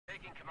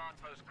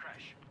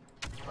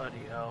Bloody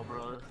hell,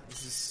 bro.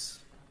 This is...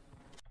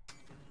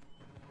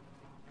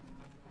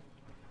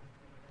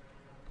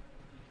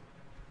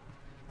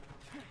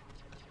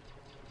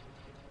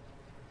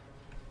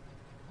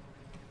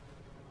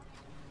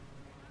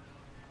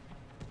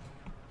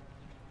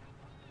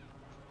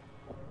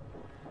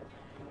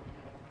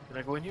 Can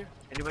I go in here?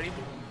 Anybody in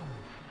here?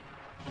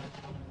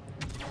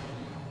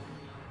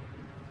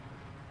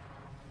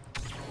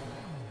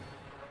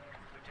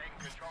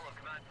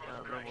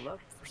 Level up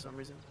for some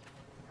reason.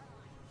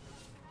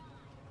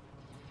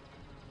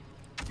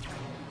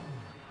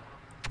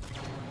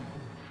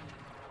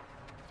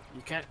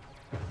 You can't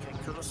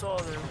kill us all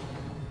there.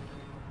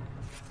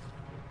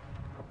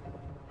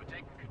 We're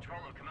taking control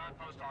of command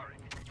post Auric.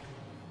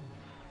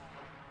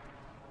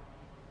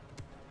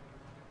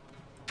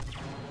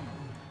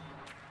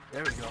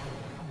 There we go.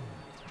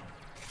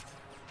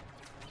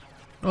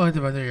 Oh,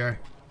 there you are.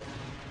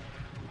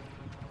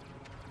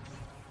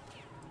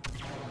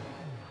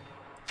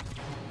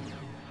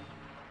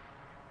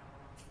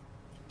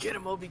 Get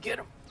him, Obi, get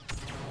him!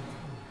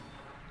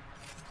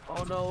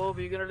 Oh no,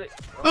 Obi, you're gonna...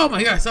 Oh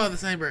my god, I saw the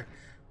sniper.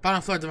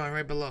 Bottom floor, Devon,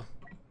 right below.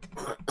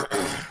 Let's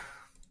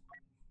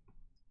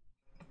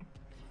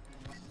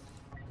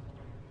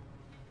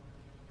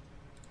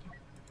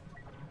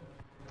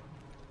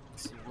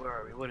see, where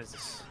are we? What is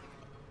this?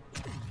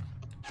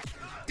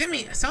 Give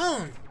me, I saw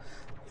him.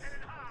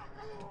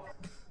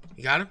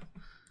 You got him?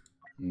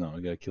 No, I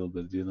got killed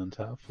by the dude on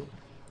top floor.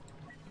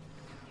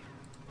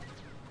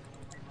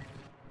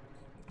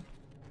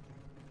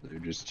 They're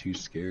just too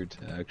scared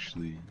to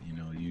actually, you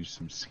know, use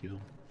some skill.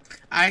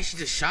 I actually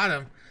just shot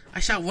him.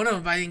 I shot one of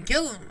them, but I didn't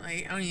kill him.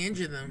 I only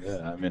injured them.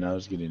 Yeah, I mean, I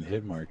was getting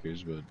hit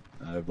markers, but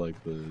I have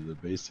like the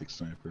basic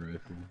sniper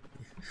rifle.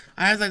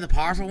 I have like the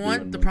powerful one.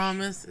 Doing The much.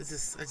 problem is, it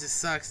just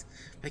sucks.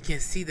 I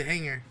can't see the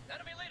hanger.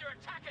 Enemy leader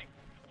attacking.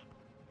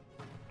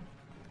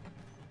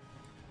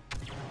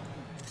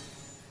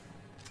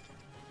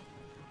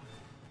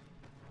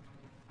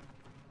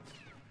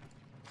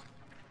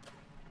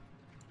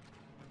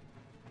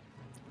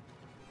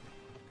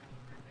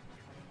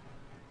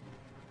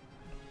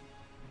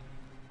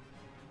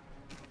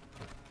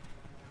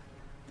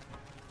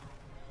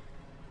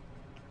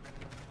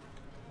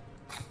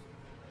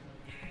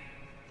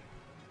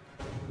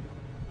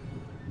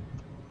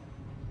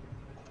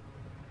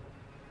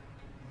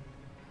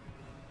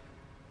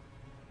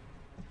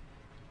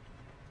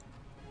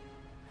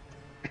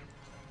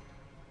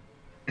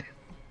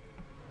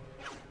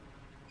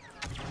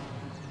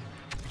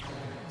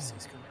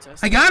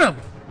 I got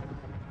him.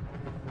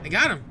 I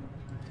got him.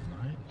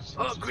 Nice.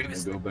 Oh, I was just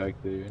Grievous. gonna go back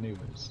there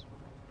anyways.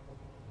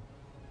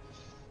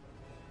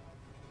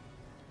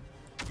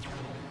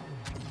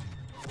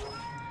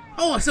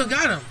 Oh, I still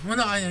got him. Well,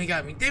 no, he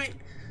got me. Damn it.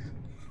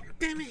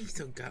 Damn it, he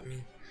still got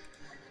me.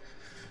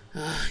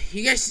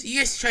 You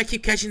guys try to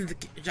keep catching the...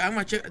 I'm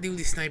gonna deal with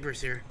these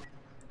snipers here.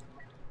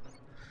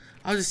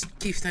 I'll just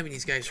keep sniping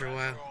these guys for a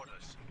while.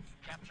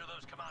 Capture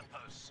those command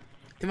posts.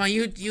 Come on,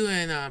 you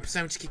and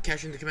Simon just keep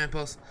catching the command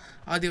posts.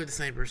 I'll deal with the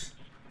snipers.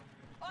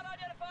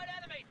 Unidentified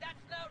enemy. That's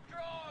no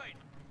droid.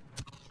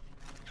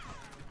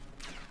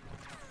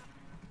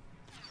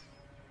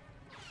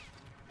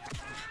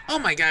 Oh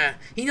my god,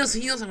 he knows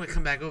I'm gonna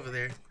come back over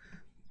there.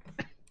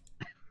 Let's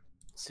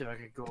see if I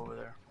could go over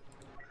there.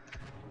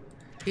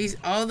 He's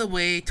all the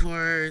way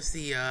towards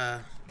the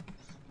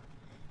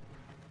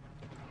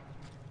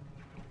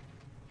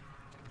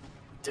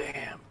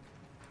Damn.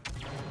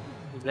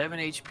 11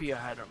 HP I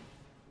had him.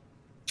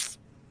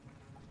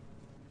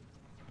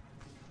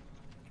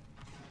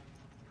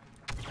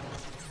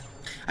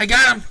 I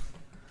got him!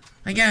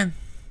 Again.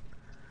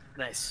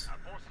 Nice. Our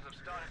forces have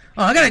started to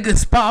Oh, I got a good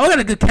spot. I got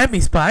a good camping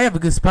spot. I have a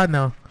good spot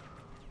now.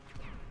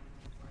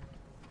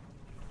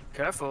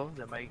 Careful,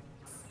 that might...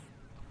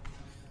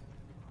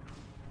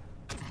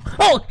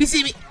 Oh, he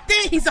see me.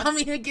 Dang, he saw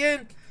me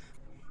again.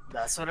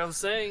 That's what I was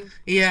saying.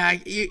 Yeah,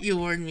 you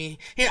warned me.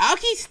 Hey, I'll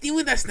keep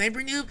stealing that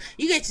sniper noob.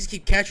 You guys just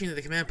keep catching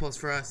the command post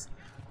for us.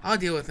 I'll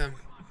deal with him.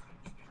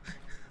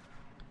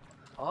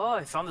 Oh,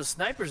 I found the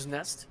sniper's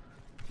nest.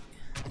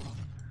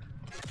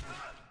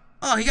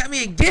 Oh, he got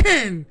me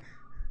again.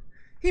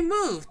 He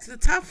moved to the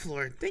top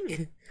floor. Dang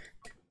it.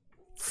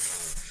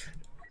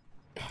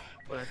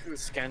 Well, I threw a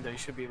scan there. You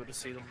should be able to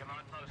see them.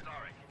 command post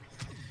Auric.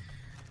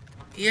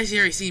 Yes, you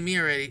already see me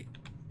already.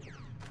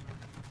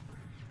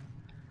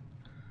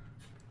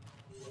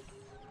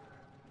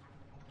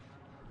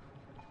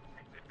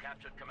 They've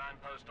captured command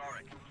post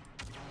Auric.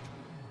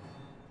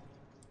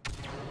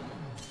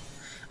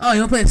 Oh, you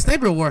wanna play a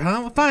sniper war, huh?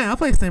 Well, fine, I'll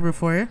play sniper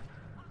for you.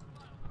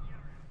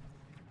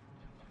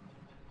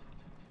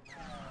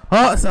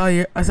 Oh, I saw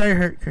you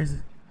hurt, Chris.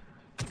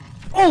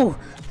 Oh,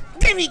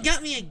 damn, he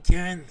got me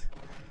again.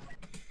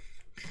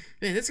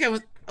 Man, this guy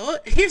was. Oh,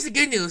 here's the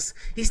good news.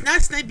 He's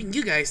not sniping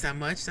you guys that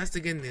much. That's the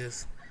good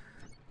news.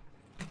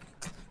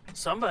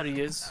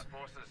 Somebody is. Our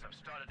forces have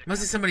started to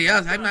Must be somebody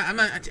else. I'm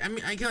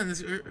killing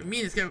this.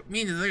 Me and this guy.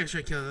 Me and this other guy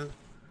should kill him.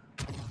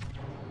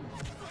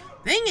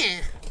 Dang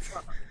it!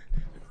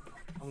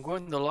 I'm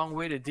going the long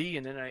way to D,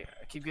 and then I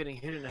keep getting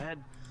hit in the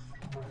head.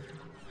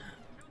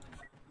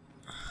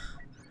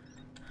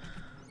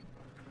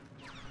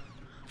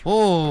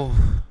 Oh.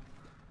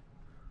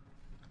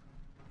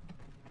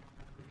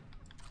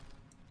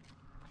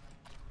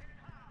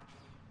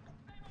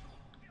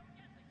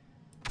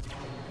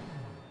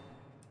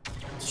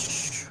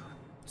 Shoot.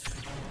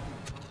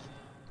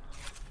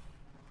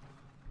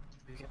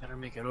 We gotta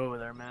make it over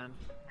there, man.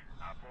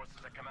 Our forces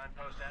at command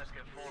post Ask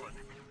have fallen.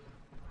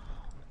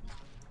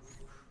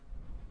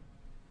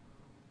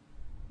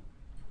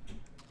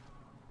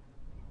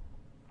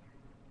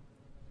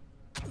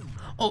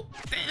 Oh,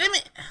 damn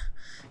it!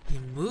 He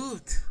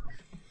moved.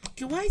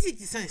 Okay, why is he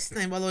deciding to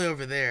snipe all the way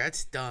over there?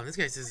 That's dumb. This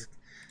guy's just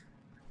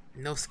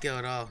no skill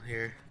at all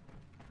here.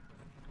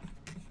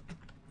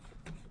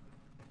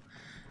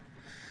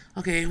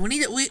 Okay, we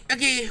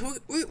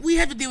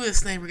have to deal with a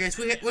sniper, guys.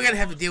 We gotta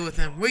have to deal with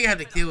him. We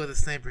gotta deal with a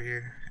sniper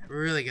here. We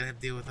really gotta have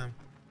to deal with him.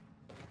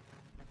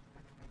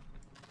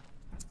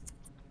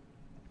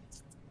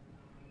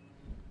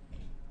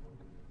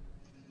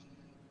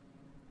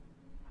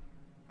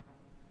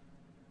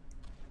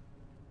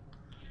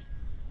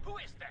 Who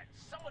is that?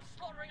 Someone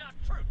slaughtering our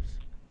troops.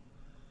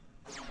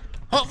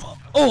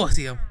 Oh, I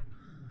see him.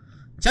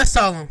 Just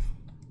saw him.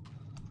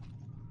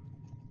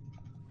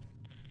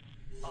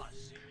 I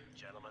see you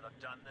gentlemen have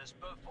done this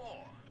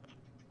before.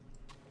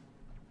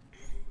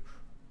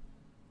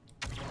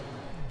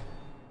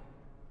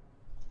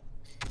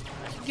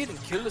 I keep getting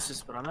kill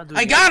assists, but I'm not doing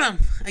I got him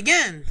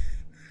again.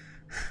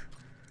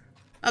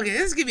 Okay,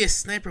 this is gonna be a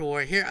sniper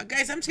war here,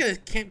 guys. I'm just gonna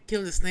can't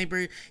kill the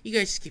sniper. You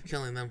guys just keep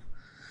killing them.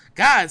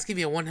 God, it's gonna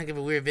be a one heck of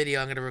a weird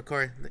video I'm gonna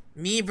record.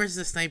 Me versus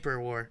the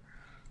sniper war.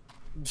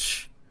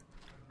 It's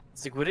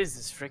like, what is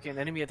this? Freaking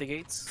enemy at the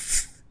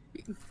gates?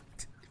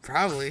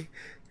 Probably.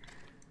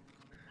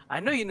 I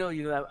know you know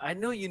that. I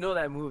know you know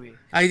that movie.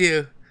 I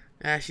do.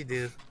 I actually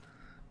do.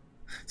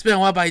 It's been a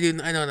while, but I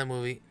know that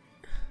movie.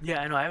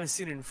 Yeah, I know. I haven't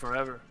seen it in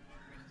forever.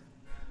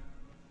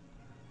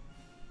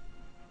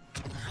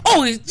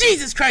 Oh,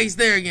 Jesus Christ!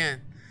 There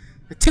again.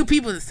 The two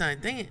people this time.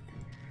 Dang it.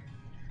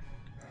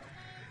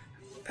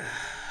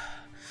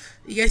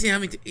 You guys see how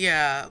many?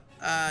 Yeah.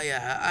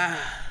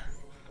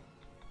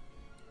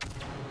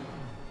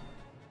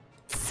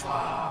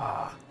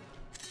 Fuck.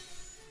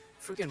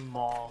 Freaking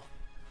mall.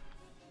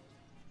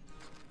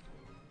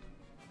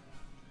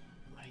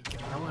 My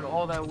God, I went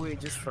all that way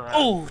just for that.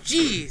 Oh,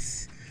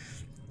 jeez.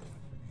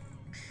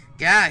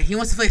 God, he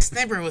wants to play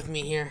sniper with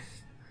me here.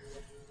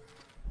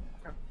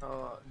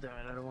 Oh, damn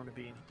it! I don't want to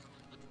be.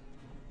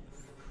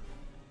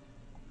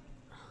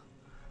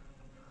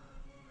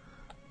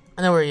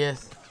 I know where he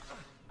is.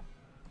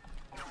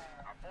 Our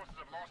forces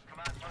have lost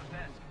command post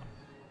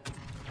Ask.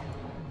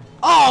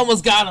 Oh, I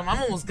almost got him.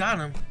 I almost got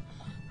him.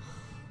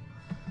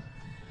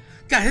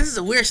 God, this is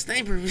a weird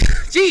sniper.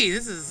 Gee,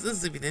 this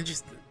is even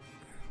interesting.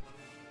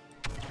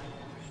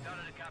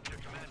 Started to capture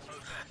command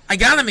post Ask. I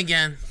got him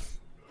again.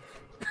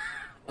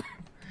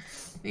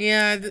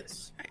 Yeah,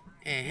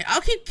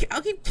 I'll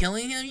keep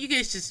killing him. You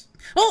guys just.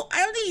 Oh,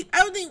 I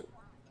don't think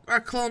our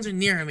clones are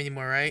near him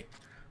anymore, right?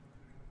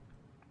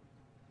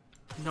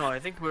 No, I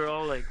think we're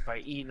all like by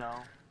E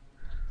now.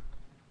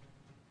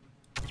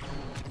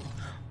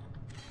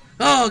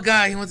 Oh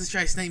God, he wants to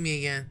try to snipe me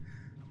again.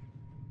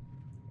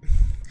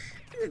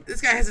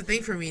 This guy has a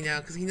thing for me now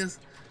because he knows.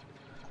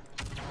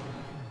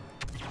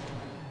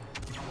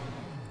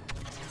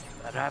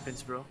 That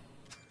happens, bro.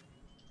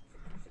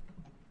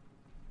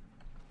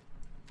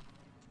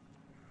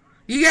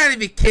 You gotta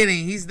be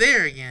kidding! He's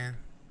there again.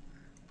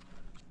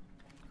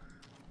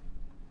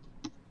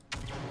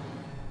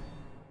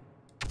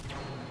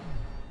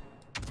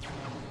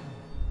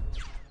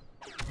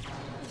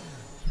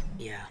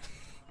 Yeah.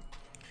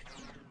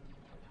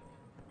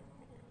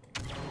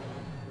 I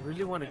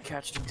really want to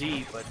catch the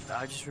D, but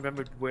I just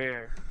remembered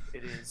where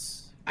it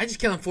is. I just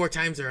killed him 4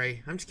 times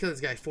already. I'm just killing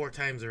this guy 4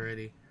 times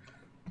already.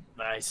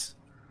 Nice.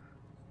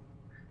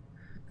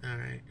 All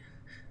right.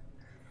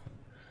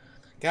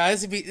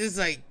 Guys, this is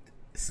like.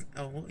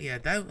 Oh yeah,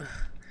 that.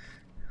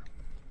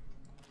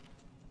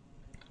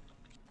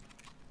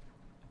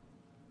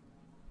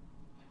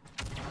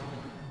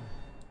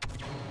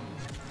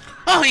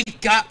 Oh, he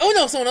got. Oh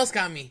no, someone else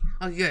got me.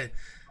 Oh, good.